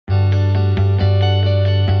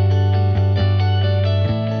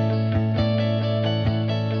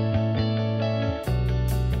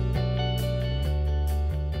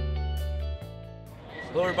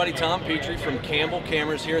everybody, Tom Petrie from Campbell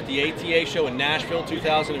Cameras here at the ATA show in Nashville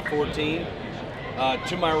 2014.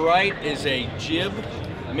 To my right is a jib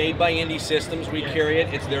made by IndiSYSTEMS. We carry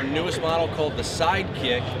it. It's their newest model called the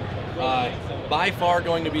Sidekick. By far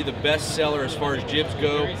going to be the best seller as far as jibs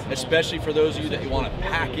go, especially for those of you that want to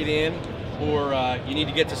pack it in or you need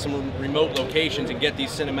to get to some remote locations and get these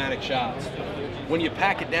cinematic shots. When you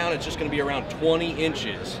pack it down, it's just going to be around 20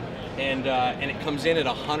 inches. And it comes in at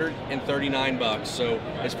 $139. So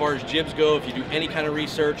as far as jibs go, if you do any kind of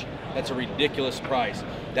research, that's a ridiculous price.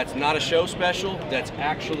 That's not a show special, that's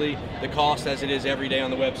actually the cost as it is every day on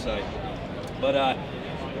the website. But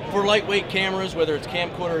for lightweight cameras, whether it's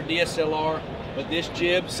camcorder or DSLR, but this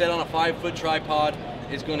jib set on a 5-foot tripod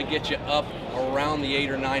is going to get you up around the 8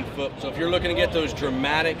 or 9 foot. So if you're looking to get those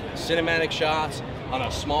dramatic cinematic shots on a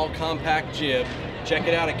small compact jib, check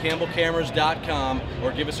it out at campbellcameras.com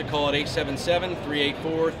or give us a call at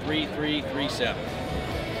 877-384-3337.